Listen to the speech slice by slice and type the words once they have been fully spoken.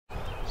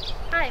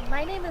Hi,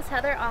 my name is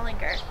Heather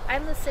Ollinger.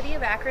 I'm the City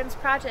of Akron's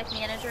project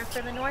manager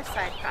for the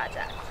Northside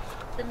Project.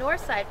 The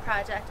Northside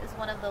Project is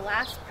one of the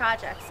last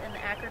projects in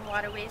the Akron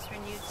Waterways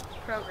Renewed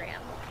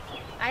program.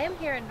 I am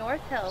here in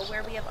North Hill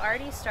where we have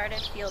already started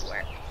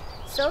fieldwork.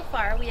 So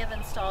far, we have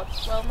installed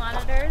flow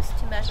monitors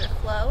to measure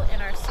flow in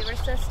our sewer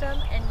system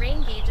and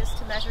rain gauges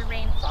to measure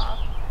rainfall.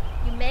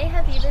 You may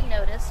have even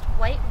noticed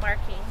white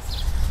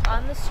markings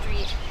on the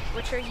street,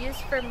 which are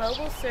used for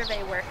mobile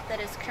survey work that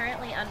is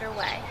currently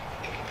underway.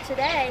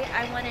 Today,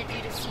 I wanted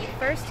you to see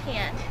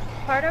firsthand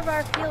part of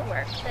our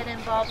fieldwork that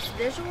involves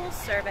visual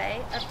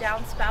survey of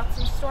downspouts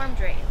and storm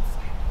drains.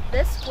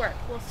 This work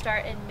will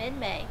start in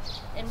mid-May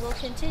and will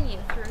continue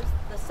through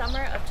the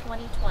summer of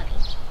 2020.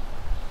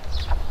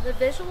 The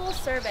visual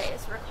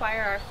surveys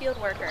require our field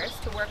workers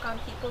to work on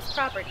people's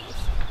properties,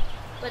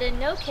 but in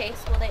no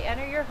case will they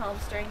enter your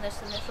homes during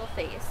this initial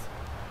phase.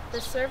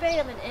 The survey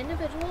of an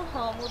individual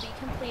home will be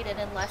completed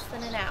in less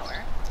than an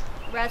hour.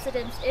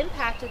 Residents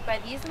impacted by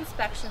these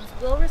inspections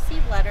will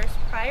receive letters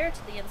prior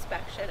to the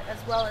inspection as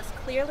well as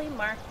clearly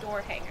marked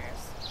door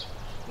hangers.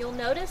 You'll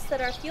notice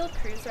that our field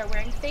crews are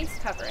wearing face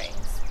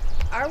coverings.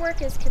 Our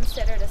work is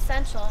considered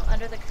essential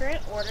under the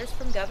current orders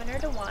from Governor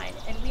DeWine,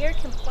 and we are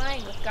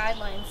complying with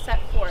guidelines set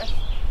forth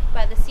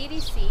by the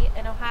CDC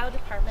and Ohio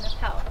Department of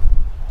Health.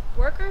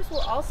 Workers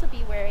will also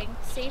be wearing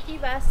safety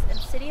vests and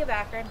City of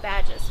Akron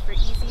badges for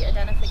easy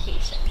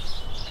identification.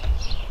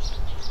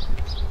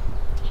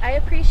 I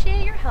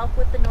appreciate your help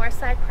with the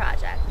Northside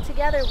Project.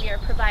 Together we are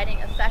providing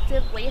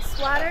effective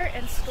wastewater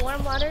and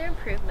stormwater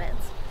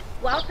improvements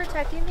while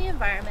protecting the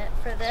environment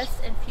for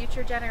this and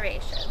future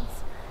generations.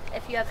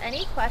 If you have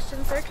any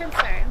questions or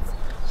concerns,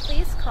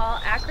 please call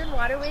Akron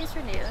Waterways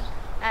Renewed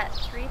at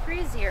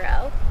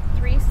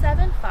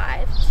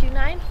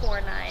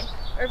 330-375-2949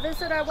 or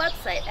visit our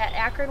website at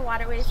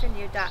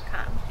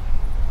akronwaterwaysrenewed.com.